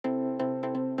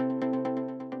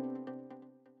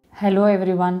Hello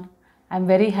everyone, I'm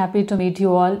very happy to meet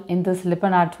you all in this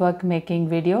Lippan artwork making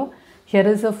video. Here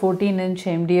is a 14-inch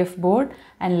MDF board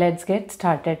and let's get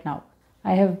started now.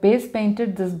 I have base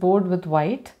painted this board with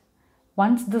white.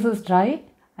 Once this is dry,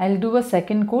 I'll do a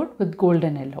second coat with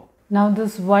golden yellow. Now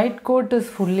this white coat is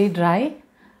fully dry.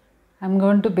 I'm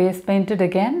going to base paint it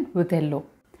again with yellow.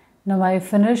 Now I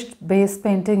finished base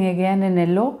painting again in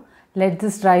yellow. Let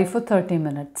this dry for 30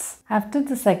 minutes. After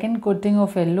the second coating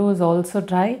of yellow is also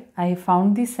dry, I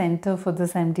found the center for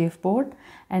this MDF board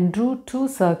and drew two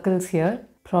circles here.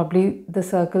 Probably the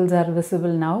circles are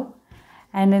visible now.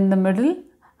 And in the middle,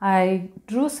 I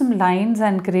drew some lines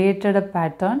and created a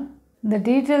pattern. The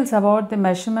details about the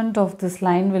measurement of this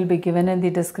line will be given in the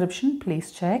description.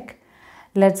 Please check.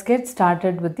 Let's get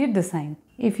started with the design.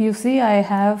 If you see, I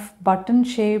have button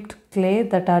shaped clay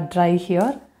that are dry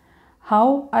here.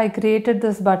 How I created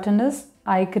this button is,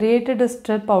 I created a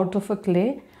strip out of a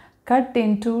clay, cut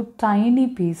into tiny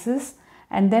pieces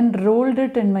and then rolled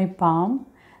it in my palm.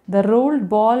 The rolled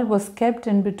ball was kept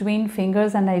in between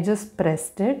fingers and I just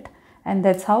pressed it, and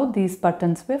that's how these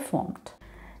buttons were formed.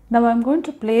 Now I'm going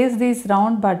to place these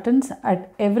round buttons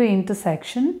at every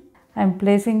intersection. I'm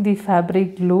placing the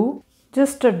fabric glue.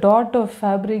 Just a dot of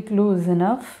fabric glue is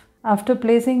enough. After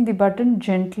placing the button,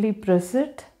 gently press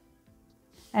it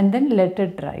and then let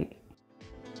it dry.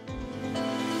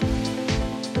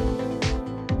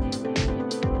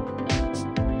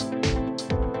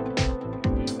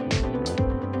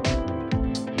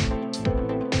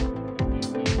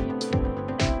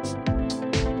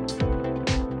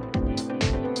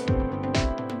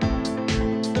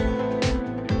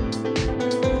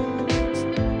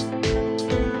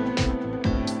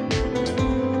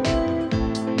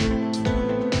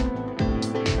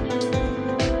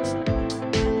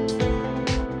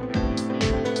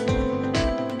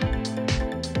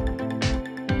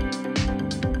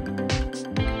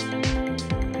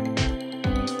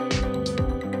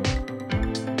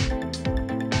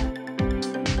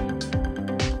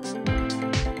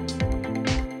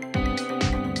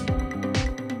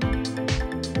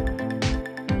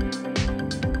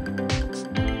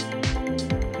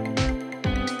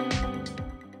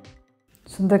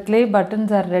 So the clay buttons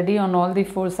are ready on all the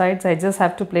four sides. I just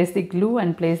have to place the glue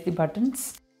and place the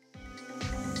buttons.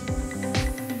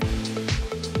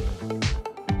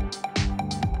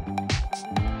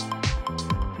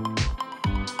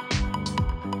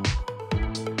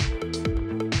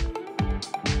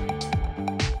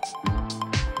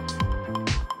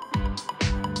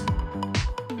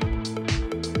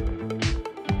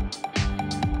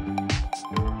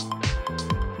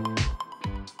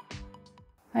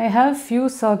 I have few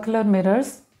circular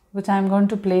mirrors which I am going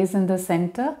to place in the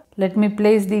center. Let me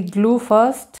place the glue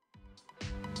first.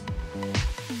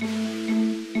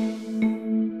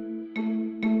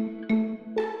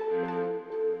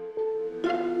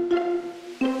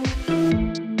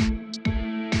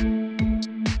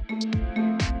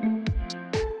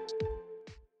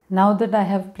 Now that I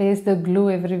have placed the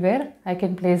glue everywhere, I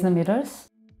can place the mirrors.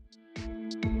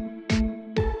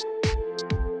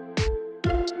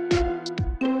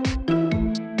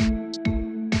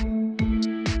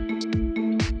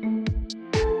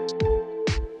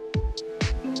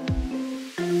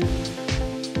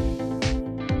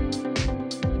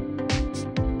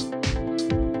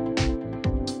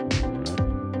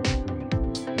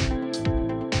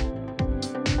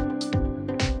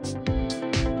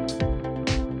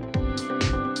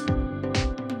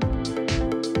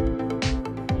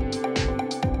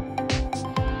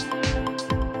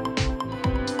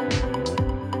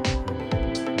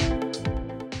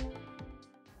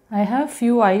 I have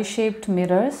few eye-shaped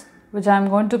mirrors which I am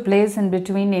going to place in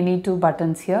between any two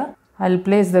buttons here. I'll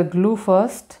place the glue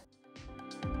first.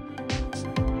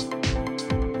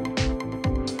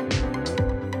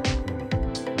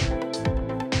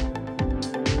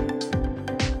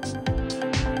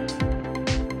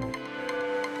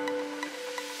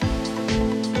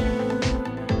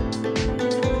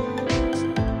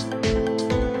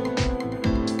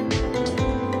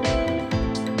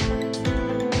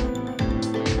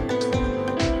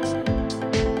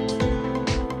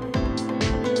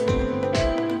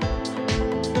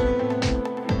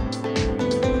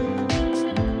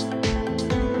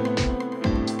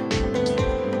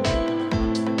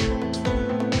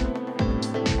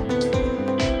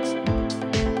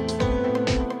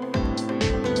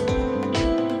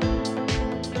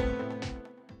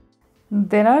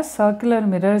 There are circular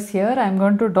mirrors here. I am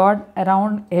going to dot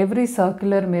around every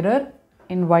circular mirror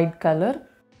in white color.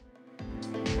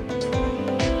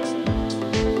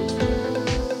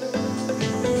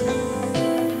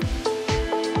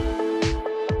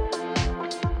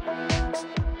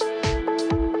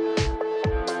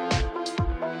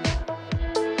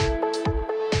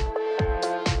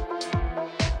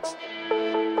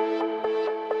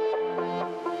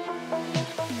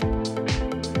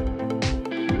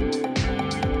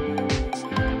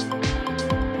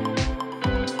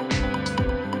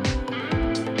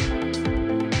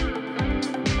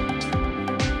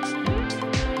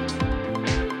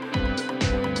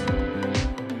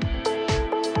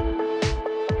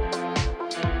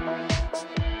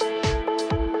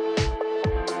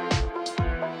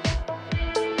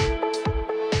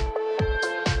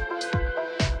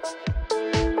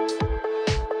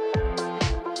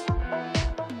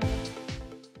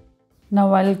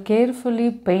 Now I'll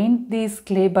carefully paint these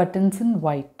clay buttons in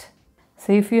white.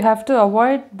 So if you have to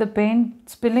avoid the paint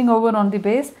spilling over on the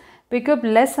base, pick up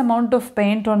less amount of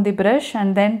paint on the brush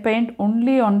and then paint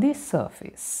only on the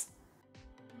surface.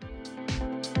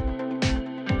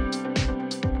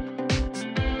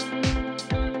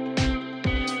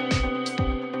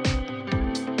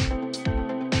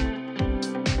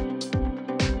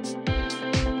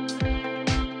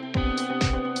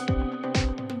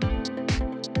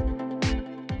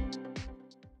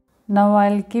 Now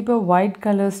I'll keep a white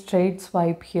color straight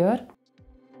swipe here.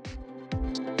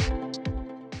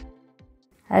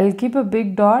 I'll keep a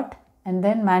big dot and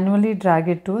then manually drag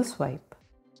it to a swipe.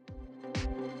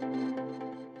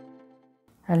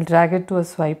 I'll drag it to a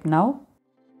swipe now.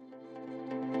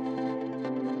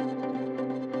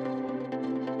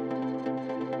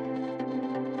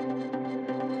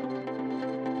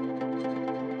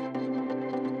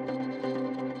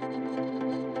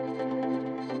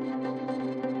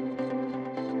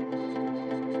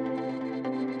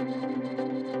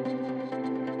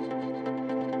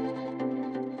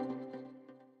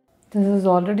 This is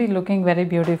already looking very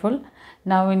beautiful.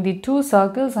 Now in the two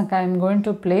circles I am going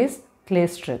to place clay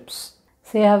strips.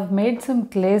 See, I have made some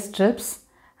clay strips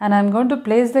and I am going to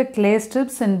place the clay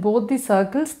strips in both the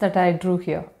circles that I drew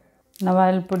here. Now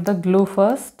I will put the glue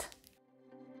first.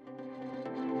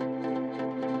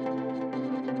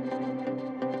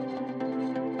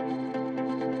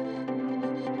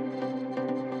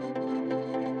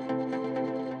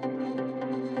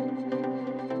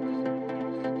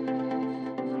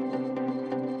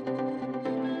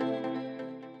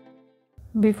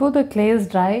 Before the clay is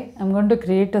dry, I am going to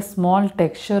create a small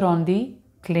texture on the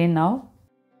clay now.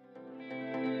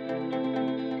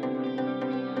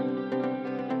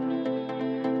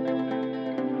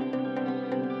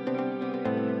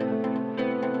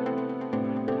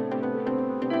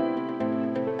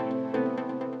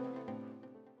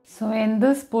 So in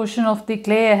this portion of the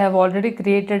clay, I have already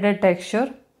created a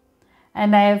texture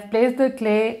and I have placed the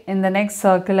clay in the next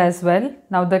circle as well.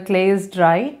 Now the clay is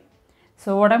dry.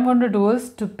 So what I'm going to do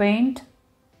is to paint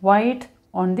white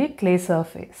on the clay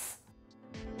surface.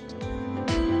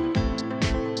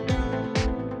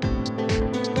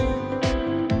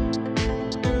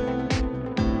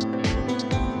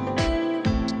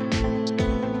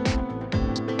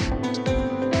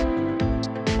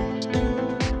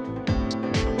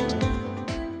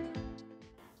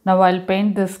 Now I'll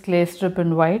paint this clay strip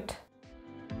in white.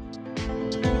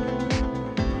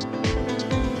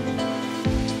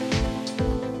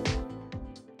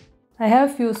 I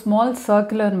have few small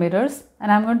circular mirrors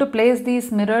and I'm going to place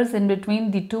these mirrors in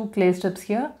between the two clay strips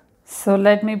here. So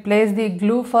let me place the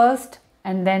glue first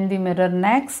and then the mirror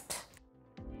next.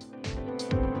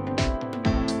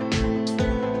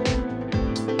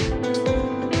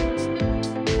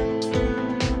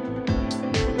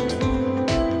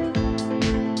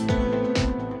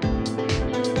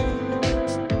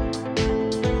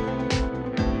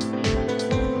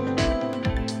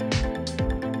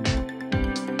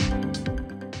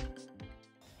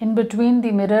 In between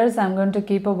the mirrors, I'm going to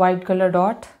keep a white color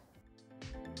dot.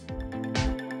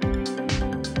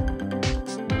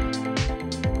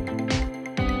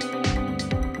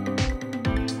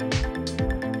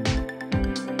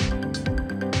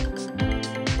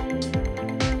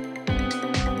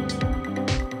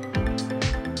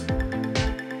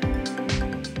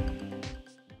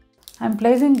 I'm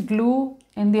placing glue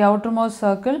in the outermost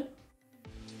circle.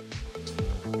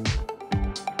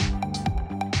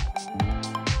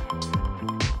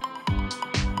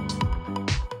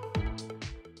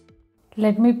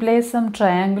 Let me place some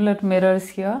triangular mirrors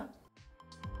here.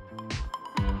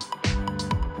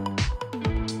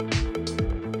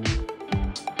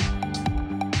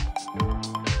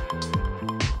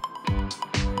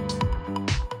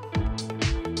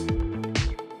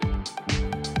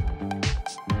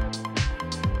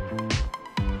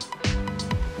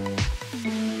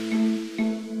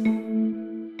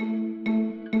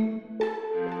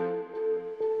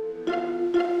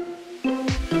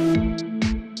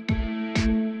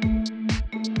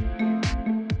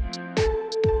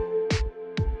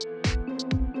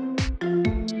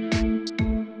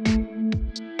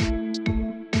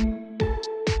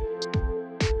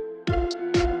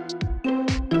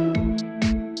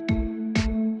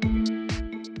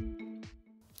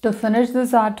 To finish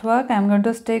this artwork, I am going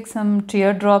to stick some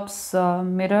teardrops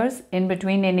mirrors in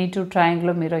between any two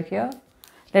triangular mirror here.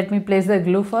 Let me place the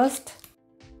glue first.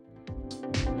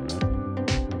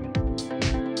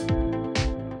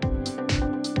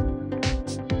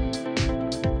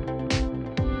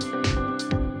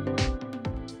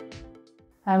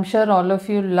 I am sure all of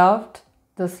you loved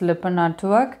this Lippan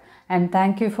artwork, and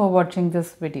thank you for watching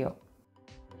this video.